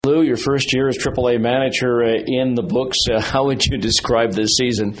Lou, your first year as AAA manager in the books. How would you describe this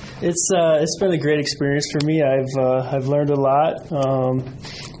season? It's been a great experience for me. I've learned a lot, on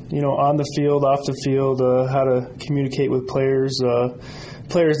the field, off the field, how to communicate with players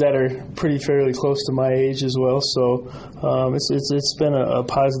that are pretty fairly close to my age as well. So it's been a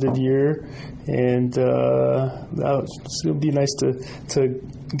positive year, and it'll be nice to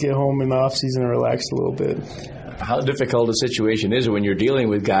get home in the off season and relax a little bit. How difficult a situation is it when you're dealing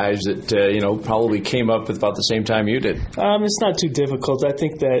with guys that probably came up at about the same time you did? It's not too difficult. I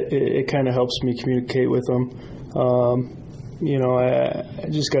think that it kind of helps me communicate with them. I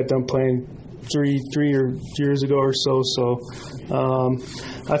just got done playing three years ago or so,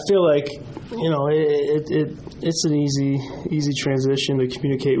 I feel like it's an easy transition to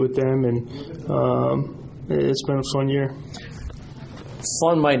communicate with them, and it's been a fun year.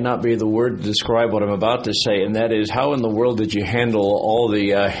 Fun might not be the word to describe what I'm about to say, and that is, how in the world did you handle all the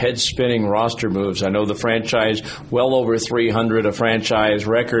head-spinning roster moves? I know the franchise, well over 300, a franchise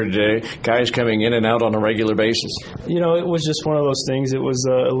record, guys coming in and out on a regular basis. It was just one of those things. It was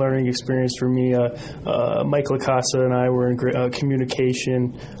a learning experience for me. Mike LaCasa and I were in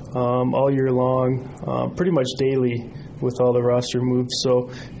communication all year long, pretty much daily, with all the roster moves. So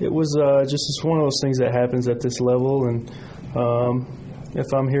it was just one of those things that happens at this level, and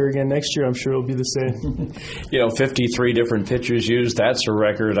if I'm here again next year, I'm sure it'll be the same. 53 different pitchers used, that's a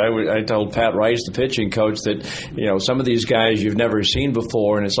record. I told Pat Rice, the pitching coach, that, some of these guys you've never seen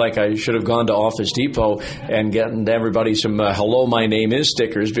before, and it's like I should have gone to Office Depot and gotten everybody some hello, my name is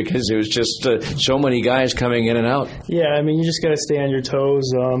stickers, because it was just so many guys coming in and out. Yeah, you just got to stay on your toes.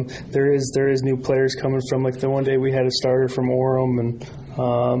 There is new players coming from, like the one day we had a starter from Orem, and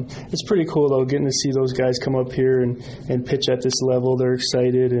it's pretty cool, though, getting to see those guys come up here and pitch at this level. They're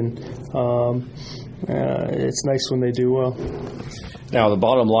excited, and it's nice when they do well. Now, the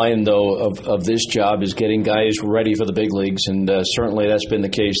bottom line, though, of this job is getting guys ready for the big leagues, and certainly that's been the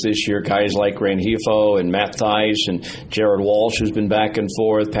case this year. Guys like Rengifo and Matt Thaiss and Jared Walsh, who's been back and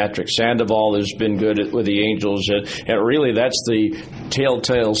forth. Patrick Sandoval has been good with the Angels. And really, that's the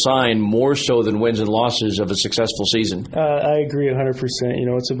telltale sign, more so than wins and losses, of a successful season. I agree 100%.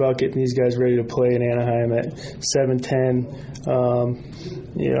 It's about getting these guys ready to play in Anaheim at 7-10.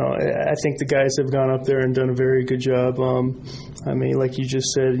 I think the guys have gone up there and done a very good job. Like you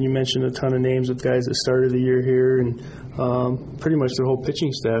just said, you mentioned a ton of names of guys that started the year here, and pretty much their whole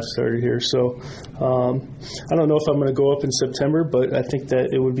pitching staff started here. So I don't know if I'm going to go up in September, but I think that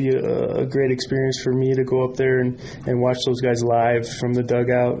it would be a great experience for me to go up there and watch those guys live from the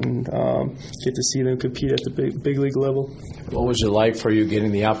dugout and get to see them compete at the big league level. What was it like for you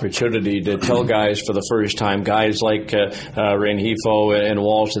getting the opportunity to tell guys for the first time, guys like Rengifo and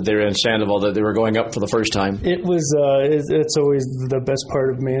Walsh, that they're in Sandoval, that they were going up for the first time? It was. It's always the best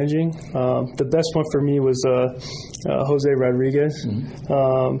part of managing. The best one for me was Jose Rodriguez.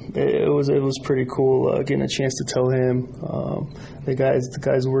 Mm-hmm. It was pretty cool getting a chance to tell him. The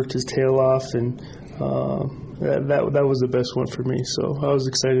guys worked his tail off, and that was the best one for me. So I was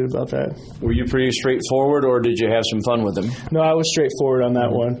excited about that. Were you pretty straightforward, or did you have some fun with him? No, I was straightforward on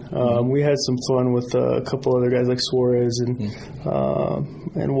that one. We had some fun with a couple other guys like Suarez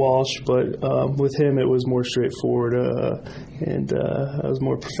and Walsh, but with him it was more straightforward, and I was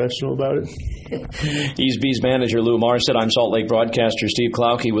more professional about it. He's Bees manager Lou Marson. I'm Salt Lake broadcaster Steve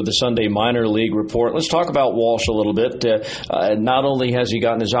Klauke with the Sunday Minor League Report. Let's talk about Walsh a little bit. Not only has he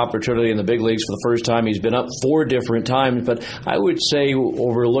gotten his opportunity in the big leagues for the first time, he's been up 4 different times, but I would say,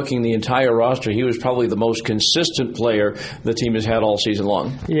 overlooking the entire roster, he was probably the most consistent player the team has had all season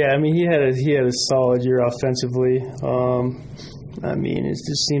long. Yeah, he had a solid year offensively. It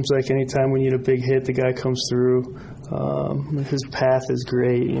just seems like anytime we need a big hit, the guy comes through. His path is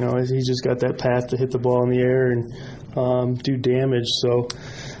great. He's just got that path to hit the ball in the air and do damage. So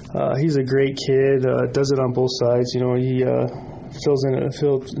he's a great kid. Does it on both sides. He fills in.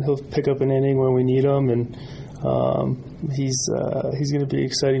 He'll pick up an inning when we need him, and he's going to be an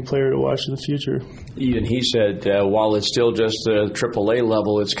exciting player to watch in the future. Even he said, while it's still just a AAA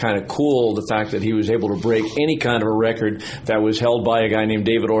level, it's kind of cool the fact that he was able to break any kind of a record that was held by a guy named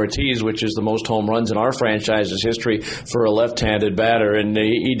David Ortiz, which is the most home runs in our franchise's history for a left-handed batter, and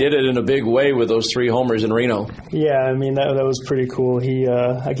he did it in a big way with those 3 homers in Reno. Yeah, that was pretty cool.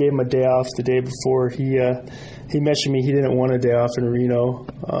 I gave him a day off the day before. he mentioned me he didn't want a day off in Reno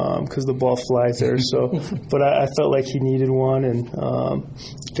because the ball flies there. So, but I felt like he needed one and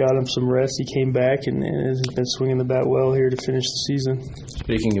got him some rest. He came back and has been swinging the bat well here to finish the season.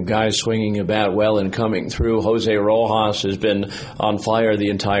 Speaking of guys swinging the bat well and coming through, Jose Rojas has been on fire the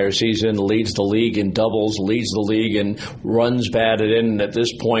entire season, leads the league in doubles, leads the league in runs batted in. And at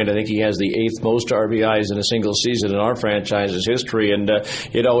this point, I think he has the 8th most RBIs in a single season in our franchise's history. And,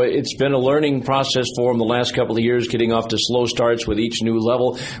 it's been a learning process for him the last couple of years, getting off to slow starts with each new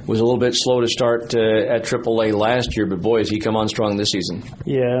level. Was a little bit slow to start at AAA last year, but boy, has he come on strong this season.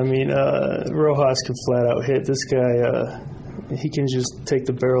 Yeah, I mean, Rojas can flat out hit. This guy, he can just take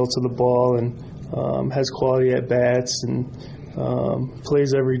the barrel to the ball and has quality at bats and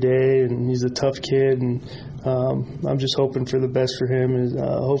plays every day, and he's a tough kid, and I'm just hoping for the best for him. And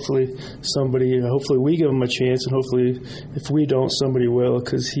hopefully we give him a chance, and hopefully if we don't, somebody will,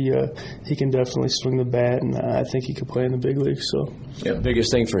 because he can definitely swing the bat, and I think he could play in the big leagues. So. Yeah, the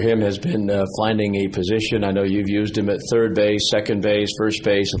biggest thing for him has been finding a position. I know you've used him at third base, second base, first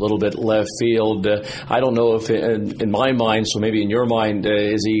base, a little bit left field. I don't know if, in my mind, so maybe in your mind,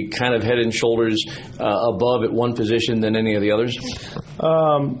 is he kind of head and shoulders above at one position than any of the others?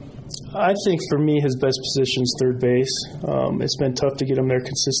 I think for me, his best position is third base. It's been tough to get him there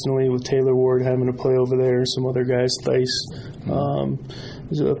consistently with Taylor Ward having to play over there and some other guys, Theis,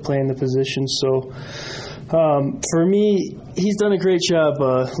 playing the position. So for me, he's done a great job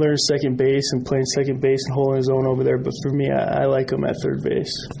learning second base and playing second base and holding his own over there. But for me, I like him at third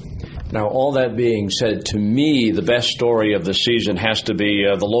base. Now, all that being said, to me, the best story of the season has to be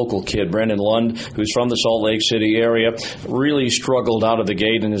the local kid, Brendan Lund, who's from the Salt Lake City area. Really struggled out of the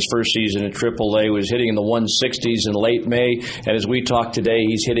gate in his first season at AAA, was hitting in the 160s in late May, and as we talk today,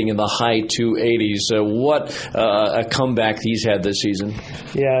 he's hitting in the high 280s. So what a comeback he's had this season.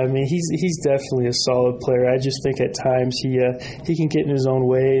 Yeah, I mean, he's definitely a solid player. I just think at times he can get in his own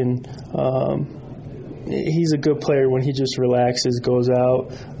way, and he's a good player when he just relaxes, goes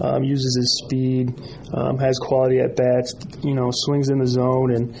out, uses his speed, has quality at bats, swings in the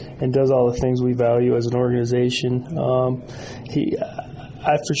zone, and does all the things we value as an organization.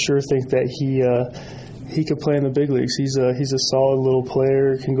 I for sure think that he could play in the big leagues. He's a solid little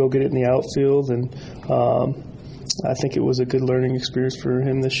player, can go get it in the outfield, and I think it was a good learning experience for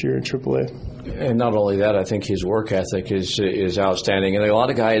him this year in AAA. And not only that, I think his work ethic is outstanding. And a lot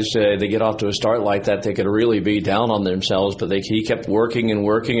of guys, they get off to a start like that, they could really be down on themselves, but he kept working,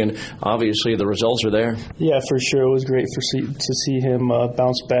 and obviously the results are there. Yeah, for sure. It was great to see him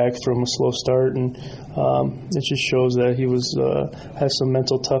bounce back from a slow start, and it just shows that he has some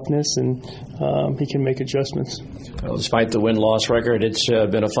mental toughness, and he can make adjustments. Well, despite the win-loss record, it's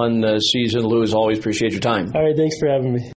been a fun season. Lou, as always, appreciate your time. All right, thanks for having me.